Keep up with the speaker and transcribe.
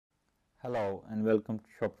Hello and welcome to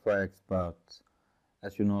Shopify Experts.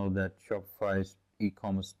 As you know that Shopify's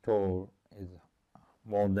e-commerce store is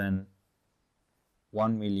more than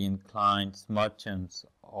 1 million clients, merchants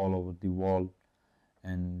all over the world,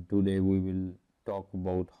 and today we will talk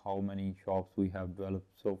about how many shops we have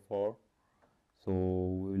developed so far. So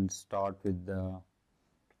we will start with the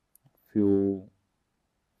few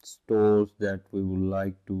stores that we would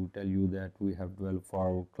like to tell you that we have developed for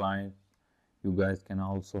our clients. You guys can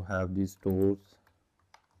also have these stores.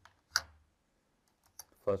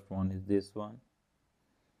 First one is this one,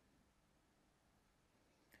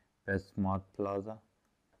 Best Smart Plaza,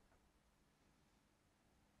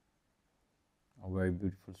 a very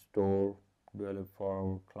beautiful store developed for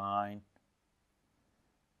our client.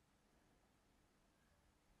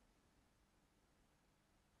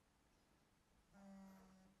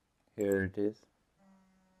 Here it is.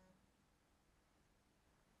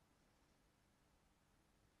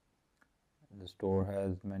 The store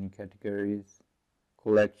has many categories,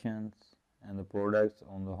 collections, and the products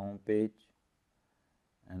on the home page,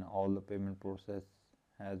 and all the payment process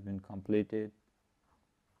has been completed.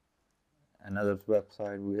 Another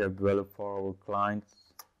website we have developed for our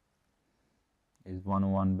clients is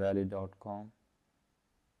 101valley.com.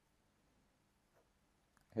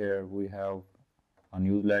 Here we have a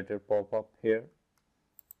newsletter pop-up here,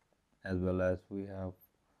 as well as we have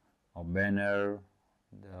a banner,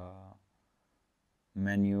 the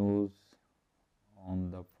menus on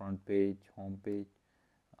the front page, home page,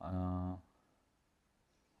 a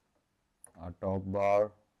top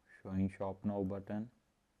bar showing shop now button.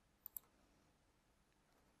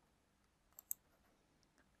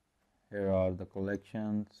 Here are the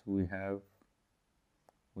collections we have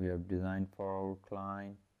designed for our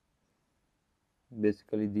client.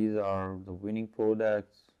 Basically these are the winning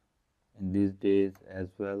products in these days as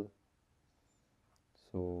well,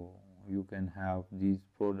 so you can have these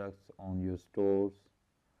products on your stores.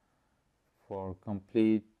 For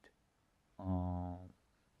complete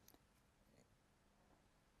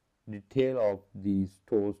detail of the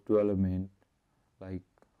store's development, like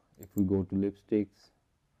if we go to lipsticks,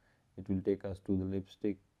 it will take us to the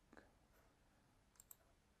lipstick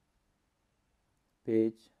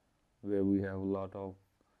page where we have a lot of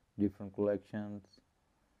different collections,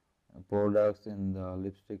 products in the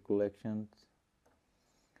lipstick collections.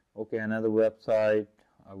 Okay, another website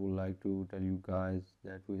I would like to tell you guys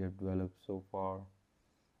that we have developed so far.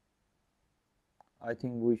 I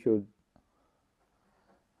think we should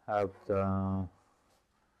have the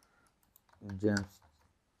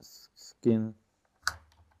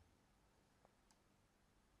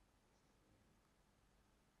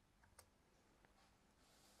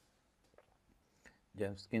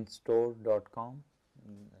gemskinstore.com.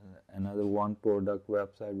 Another one product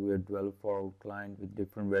website we have developed for our client with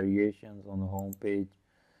different variations on the home page,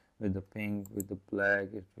 with the pink, with the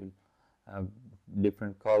black. It will have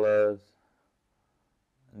different colors.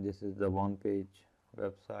 And this is the one page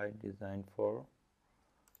website designed for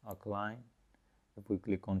our client. If we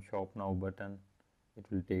click on shop now button, it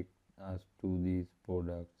will take us to these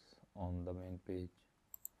products on the main page.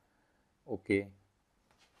 Okay,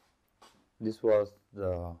 this was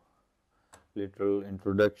the little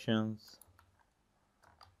introductions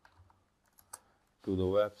to the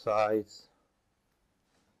websites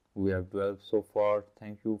we have developed so far.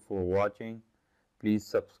 Thank you for watching. Please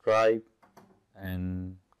subscribe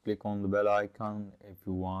and click on the bell icon if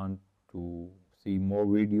you want to see more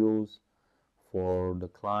videos for the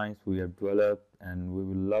clients we have developed, and we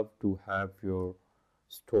will love to have your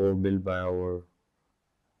store built by our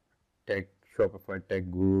Shopify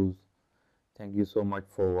tech gurus. Thank you so much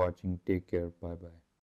for watching. Take care. Bye bye.